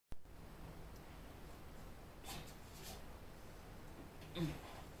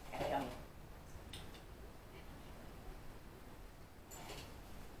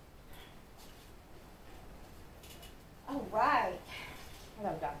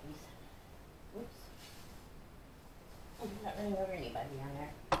puppies. Oops. I'm not running over anybody on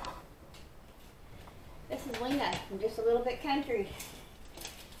there. This is Lena from Just a Little Bit Country.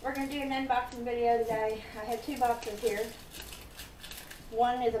 We're going to do an unboxing video today. I have two boxes here.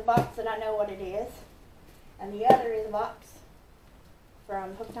 One is a box that I know what it is, and the other is a box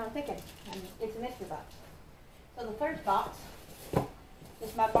from Hooked on Pickin, and it's a mystery box. So the first box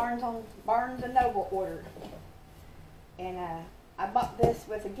is my Barnes & Noble order, and I bought this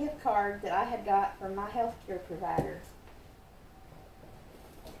with a gift card that I had got from my healthcare provider.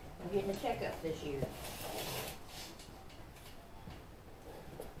 I'm getting a checkup this year.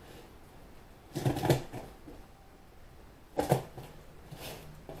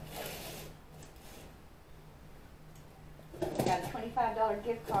 I got a $25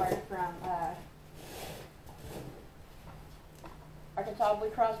 gift card from Arkansas Blue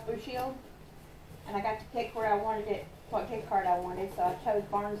Cross Blue Shield, and I got to pick where I wanted it, what gift card I wanted, so I chose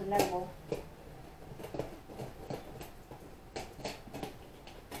Barnes & Noble.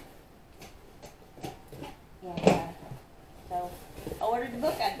 And so I ordered the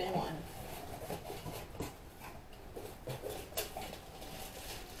book I'd been wanting.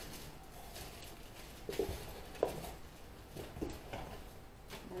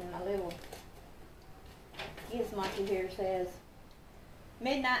 And my little gizmo here says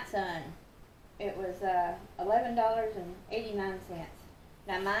Midnight Sun. It was $11.89.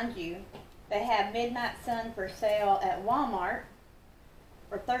 Now mind you, they have Midnight Sun for sale at Walmart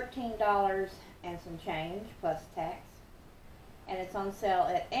for $13 and some change plus tax, and it's on sale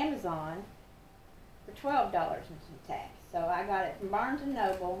at Amazon for $12 and some tax. So I got it from Barnes &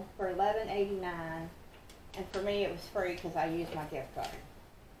 Noble for $11.89, and for me it was free because I used my gift card.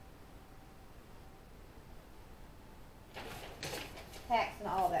 Tax and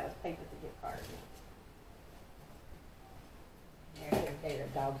all of that was paid with the gift card. There are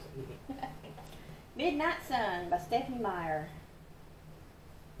dogs eating. Midnight Sun by Stephanie Meyer.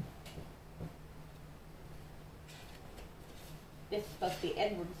 This is supposed to be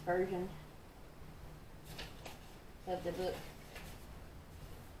Edward's version of the book.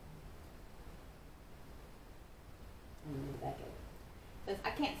 Back over. Says, I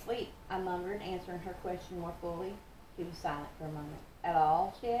can't sleep, I murmured, answering her question more fully. She was silent for a moment. At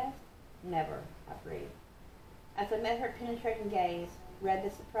all, she asked. Never, I breathed. As I met her penetrating gaze, read the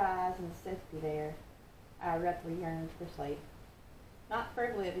surprise and the sympathy there, I abruptly yearned for sleep. Not for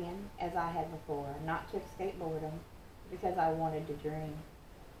oblivion, as I had before, not to escape boredom, because I wanted to dream.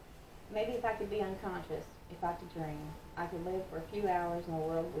 Maybe if I could be unconscious, if I could dream, I could live for a few hours in a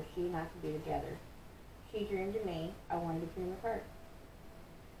world where she and I could be together. She dreamed of me, I wanted to dream of her.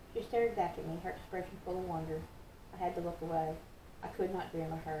 She stared back at me, her expression full of wonder. I had to look away. I could not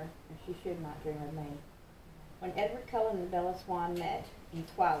dream of her, and she should not dream of me. When Edward Cullen and Bella Swan met in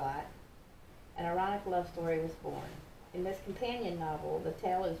Twilight, an ironic love story was born. In this companion novel, the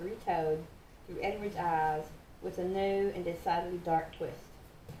tale is retold through Edward's eyes with a new and decidedly dark twist.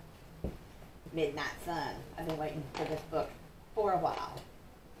 Midnight Sun. I've been waiting for this book for a while.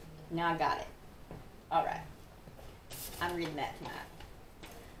 Now I got it. Alright. I'm reading that tonight.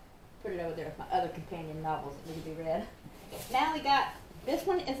 Put it over there with my other companion novels that need to be read. Now we got, this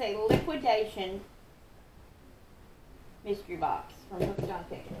one is a Liquidation mystery box from Hooked on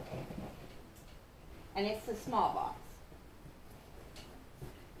Pickin. And it's a small box.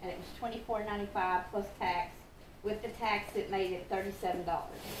 And it was $24.95 plus tax. With the tax, it made it $37.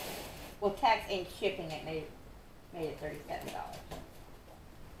 Well, tax and shipping, it made it $37.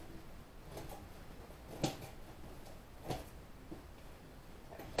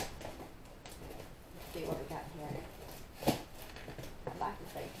 Let's see what we got here. I'd like to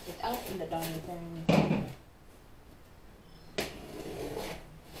say, just open the darn thing.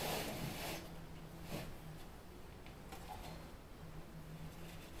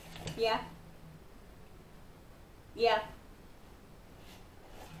 Yeah. Yeah.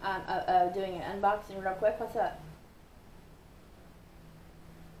 I'm doing an unboxing real quick. What's up?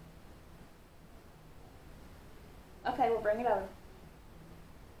 Okay, we'll bring it over.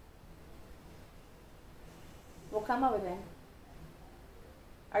 We'll come over then.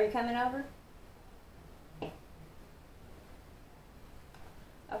 Are you coming over?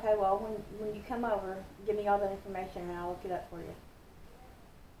 Okay, well, when you come over, give me all the information and I'll look it up for you.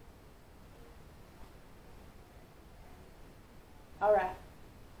 Alright.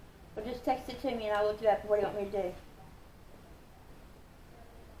 Well, just text it to me and I'll look it up. What do you want me to do?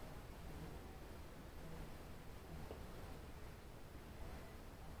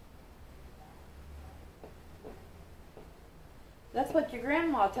 That's what your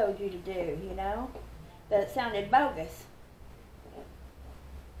grandma told you to do, you know? That it sounded bogus.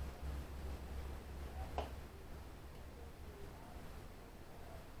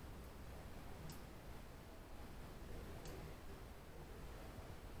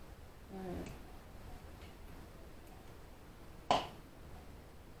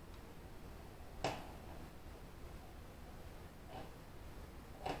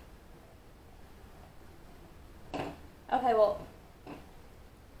 Okay, well,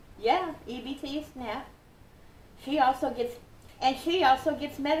 yeah, EBT SNAP. She also gets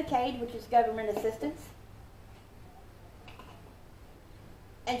Medicaid, which is government assistance.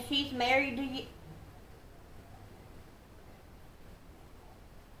 And she's married to you.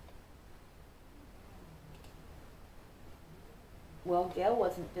 Well, Gail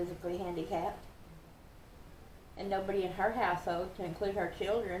wasn't physically handicapped. And nobody in her household, to include her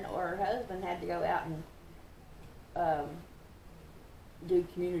children or her husband, had to go out and do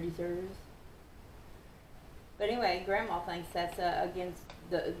community service. But anyway, Grandma thinks that's against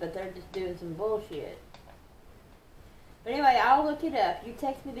but they're just doing some bullshit. But anyway, I'll look it up. You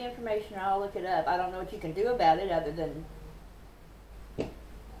text me the information, I'll look it up. I don't know what you can do about it other than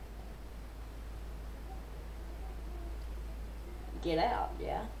get out.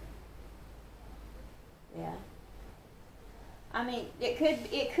 Yeah. Yeah. I mean, it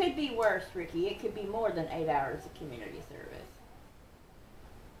could be worse, Ricky. It could be more than 8 hours of community service.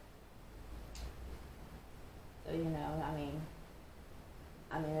 So I mean,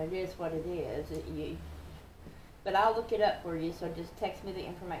 it is what it is. But I'll look it up for you. So just text me the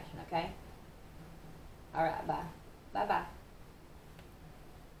information, okay? All right, bye. Bye bye.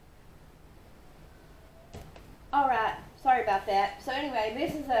 All right. Sorry about that. So anyway,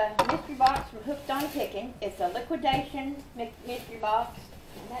 this is a mystery box from Hooked on Pickin. It's a liquidation mystery box.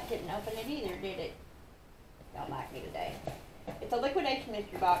 And that didn't open it either, did it? Don't like me today. It's a liquidation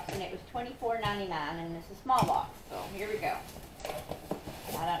mystery box, and it was $24.99, and it's a small box. So here we go.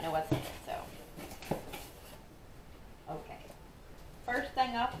 I don't know what's in it, so. Okay. First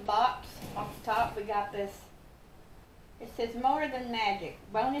thing off the box, off the top, we got this. It says More Than Magic.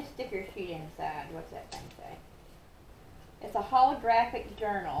 Bonus sticker sheet inside. What's that thing say? It's a holographic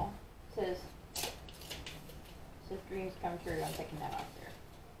journal. It says dreams come true. I'm taking that off there.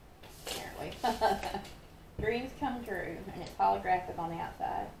 Apparently. Dreams come true. And it's holographic on the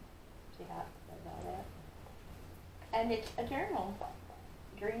outside. See how it does all that? And it's a journal.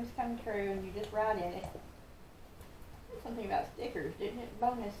 Dreams come true, and you just write in it. There's something about stickers, didn't it?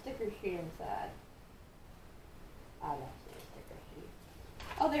 Bonus sticker sheet inside. I don't see a sticker sheet.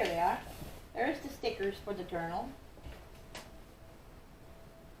 Oh, there they are. There's the stickers for the journal.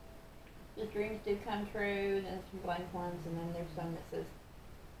 The dreams do come true, then some blank ones, and then there's some that says,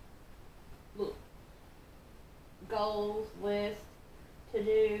 look, goals, list,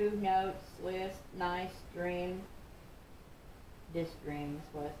 to-do, notes, list, nice, dream. This dream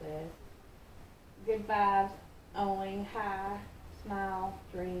is what it says. Good vibes, only, high, smile,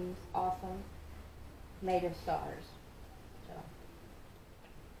 dreams, awesome, made of stars. So,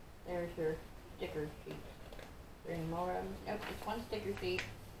 there's your sticker sheet. There any more of them? Nope, just one sticker sheet.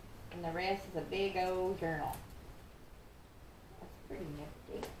 And the rest is a big old journal. That's pretty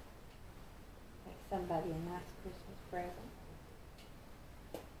nifty. Make somebody a nice Christmas present.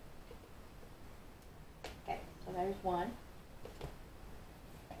 Okay, so there's one.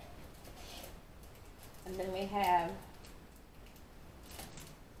 And then we have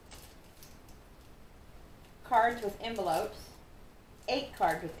cards with envelopes. 8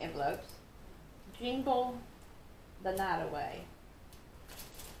 cards with envelopes. Jingle the Night Away.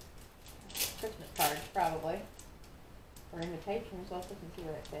 Christmas cards, probably. Or invitations. Let's look and see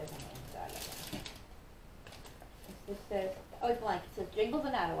what it says on the inside of it. It just says, oh, it's blank. It says Jingle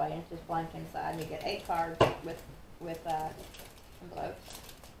the Night Away, and it's just blank inside. And you get 8 cards with envelopes.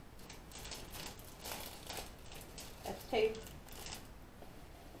 That's 2.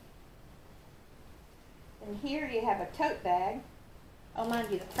 And here you have a tote bag. Oh, mind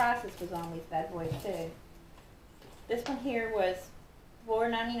you, the prices was on these bad boys, too. This one here was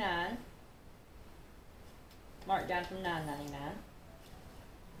 $4.99. Marked down from $9.99.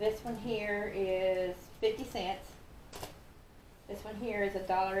 This one here is 50 cents. This one here is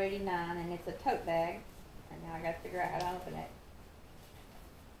 $1.89, and it's a tote bag. And now I got to figure out how to open it.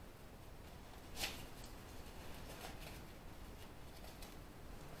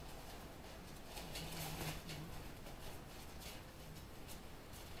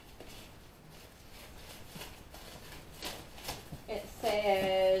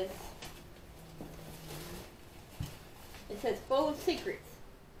 It says full of secrets.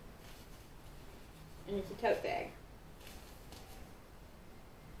 And it's a tote bag.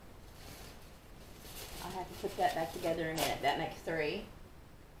 I'll have to put that back together in a minute. That makes 3.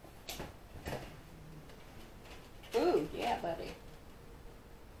 Ooh, yeah, buddy.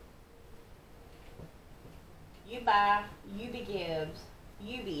 You buy, Yubi gives.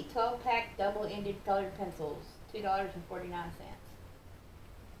 Yubi 12-pack double-ended colored pencils, $2.49.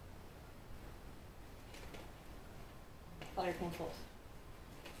 Colored pencils.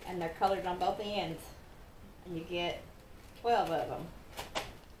 And they're colored on both ends. And you get 12 of them.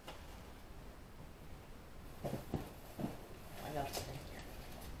 What else is in here?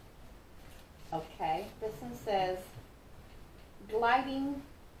 Okay, this one says gliding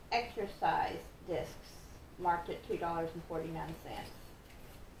exercise discs marked at $2.49.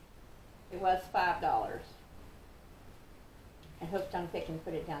 It was $5. And Hooked on Pickin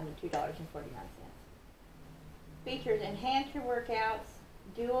put it down to $2.49. Features: enhance your workouts,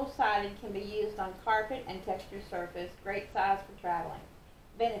 dual-sided, can be used on carpet and textured surface, great size for traveling.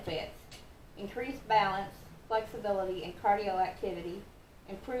 Benefits: increase balance, flexibility, and cardio activity,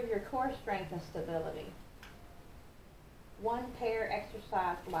 improve your core strength and stability. 1 pair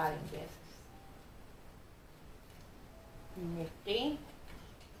exercise gliding discs. Nifty.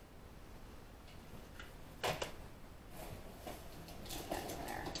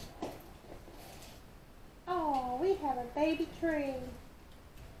 Oh, we have a baby tree.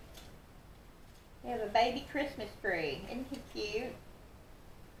 We have a baby Christmas tree. Isn't he cute?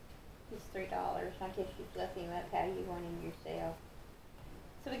 He's $3. I guess you fluff him up how you want him yourself.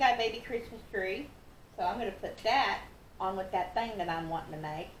 So we got a baby Christmas tree. So I'm going to put that on with that thing that I'm wanting to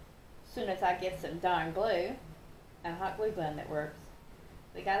make. As soon as I get some darn glue and hot glue gun that works.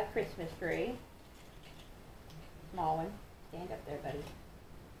 We got a Christmas tree. Small one. Stand up there, buddy.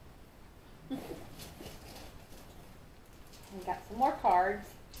 We got some more cards,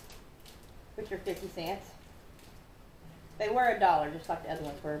 which are 50 cents. They were $1, just like the other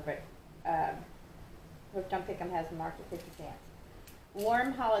ones were, but Hooked on Pickin has them marked at 50 cents.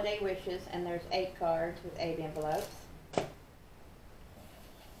 Warm holiday wishes, and there's 8 cards with 8 envelopes.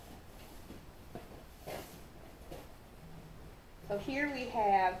 So here we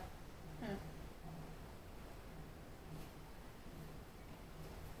have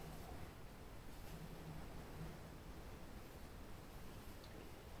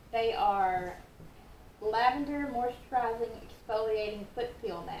they are lavender moisturizing exfoliating foot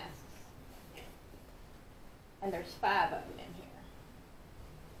peel masks. And there's 5 of them in here.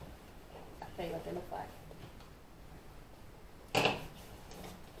 I'll tell you what they look like.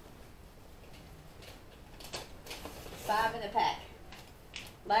 5 in a pack.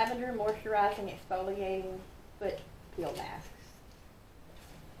 Lavender moisturizing exfoliating foot peel masks.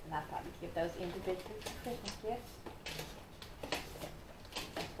 And I'll probably give those individually for Christmas gifts.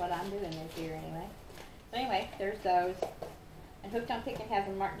 That's what I'm doing this year anyway. So anyway, there's those. And Hooked on Pickin has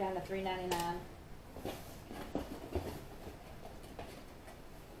them marked down to $3.99.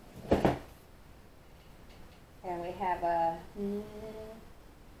 And we have a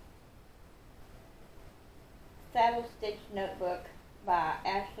saddle stitch notebook by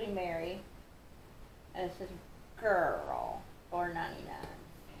Ashley Mary, and it says "Girl" $4.99,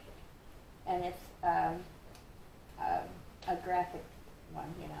 and it's a graphic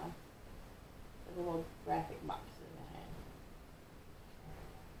one, you know, with little graphic boxes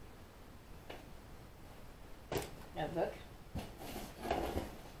in it. Notebook.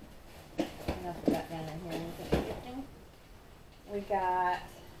 What else we got down in here? Anything interesting? We got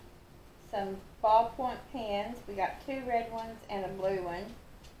some ballpoint pens. We got 2 red ones and a blue one.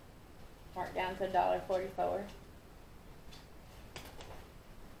 Marked down to $1.44.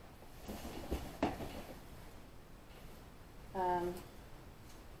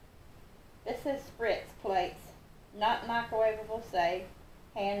 This says Spritz plates, not microwavable, safe,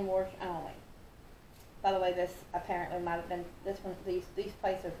 hand wash only. By the way, this apparently might have been this one. These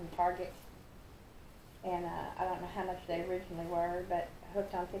plates are from Target, and I don't know how much they originally were, but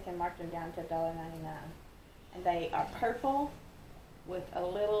Hooked on Pickin marked them down to $1.99, and they are purple with a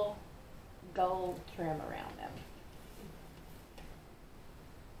little gold trim around them.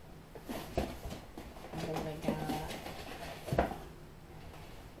 And then we got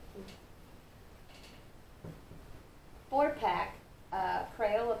 4-pack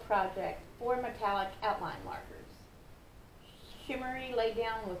Crayola Project 4 metallic outline markers. Shimmery, laid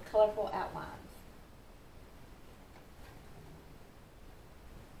down with colorful outlines.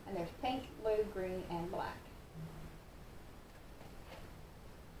 And there's pink, blue, green, and black.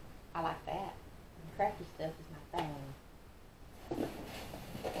 I like that. Crafty stuff is my thing.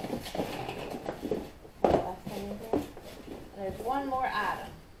 Last thing in there. There's one more item.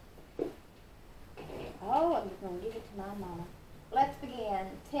 Oh, I'm just going to give it to my mama. Let's begin.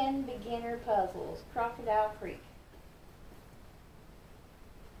 10 beginner puzzles. Crocodile Creek.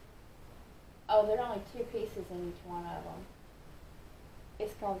 Oh, there are only 2 pieces in each one of them.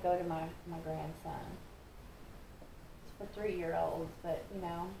 It's going to go to my grandson. It's for 3-year-olds, but, you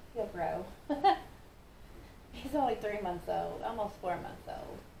know, he'll grow. He's only 3 months old, almost 4 months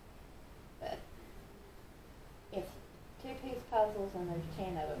old. But it's 2-piece puzzles, and there's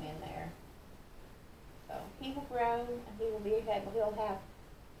 10 of them in there. So he will grow and he will be able.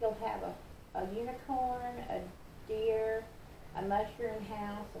 He'll have a unicorn, a deer, a mushroom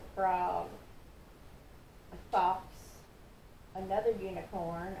house, a frog, a fox, another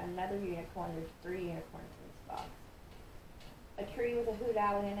unicorn. There's 3 unicorns in this box. A tree with a hoot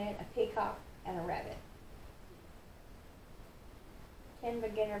owl in it, a peacock, and a rabbit. 10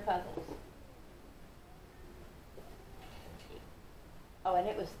 beginner puzzles. Oh, and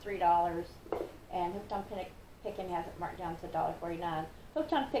it was $3. And Hooked on Pickin has it marked down to $1.49.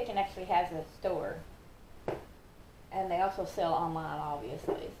 Hooked on Pickin actually has a store. And they also sell online,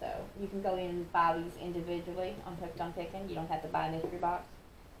 obviously. So you can go in and buy these individually on Hooked on Pickin. You don't have to buy a mystery box.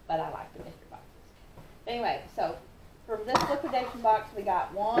 But I like the mystery boxes. Anyway, so from this liquidation box, we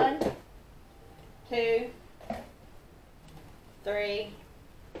got 1, 2, 3,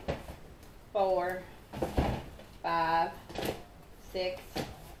 4, 5, 6,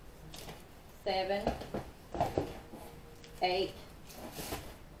 7, 8,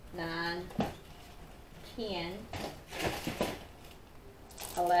 9, 10,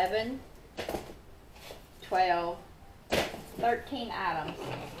 11, 12, 13 items.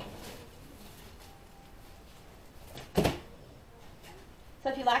 So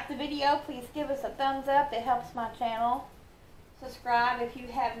if you like the video, please give us a thumbs up. It helps my channel. Subscribe if you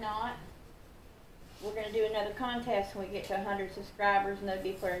have not. We're going to do another contest when we get to 100 subscribers, and that'll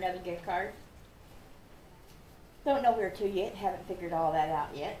be for another gift card. Don't know where to yet. Haven't figured all that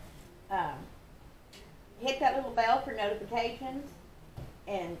out yet. Hit that little bell for notifications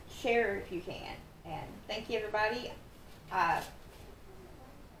and share if you can. And thank you, everybody. I'm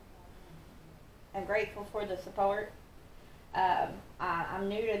grateful for the support. I'm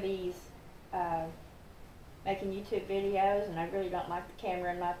new to these making YouTube videos, and I really don't like the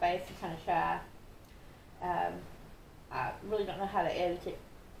camera in my face. I'm kind of shy. I really don't know how to edit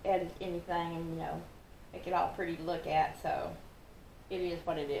anything and, make it all pretty to look at, so it is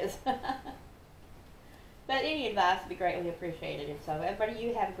what it is. But any advice would be greatly appreciated. So everybody,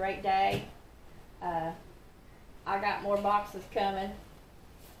 you have a great day. I got more boxes coming.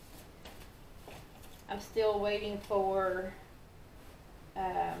 I'm still waiting for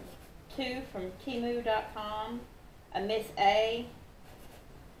 2 from Temu.com, a Miss A,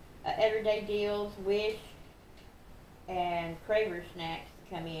 Everyday Deals, Wish, and Craver Snacks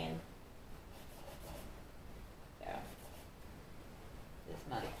to come in. So, this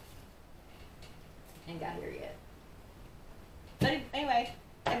month. Ain't got here yet. But anyway,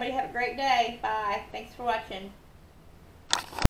 everybody have a great day. Bye. Thanks for watching.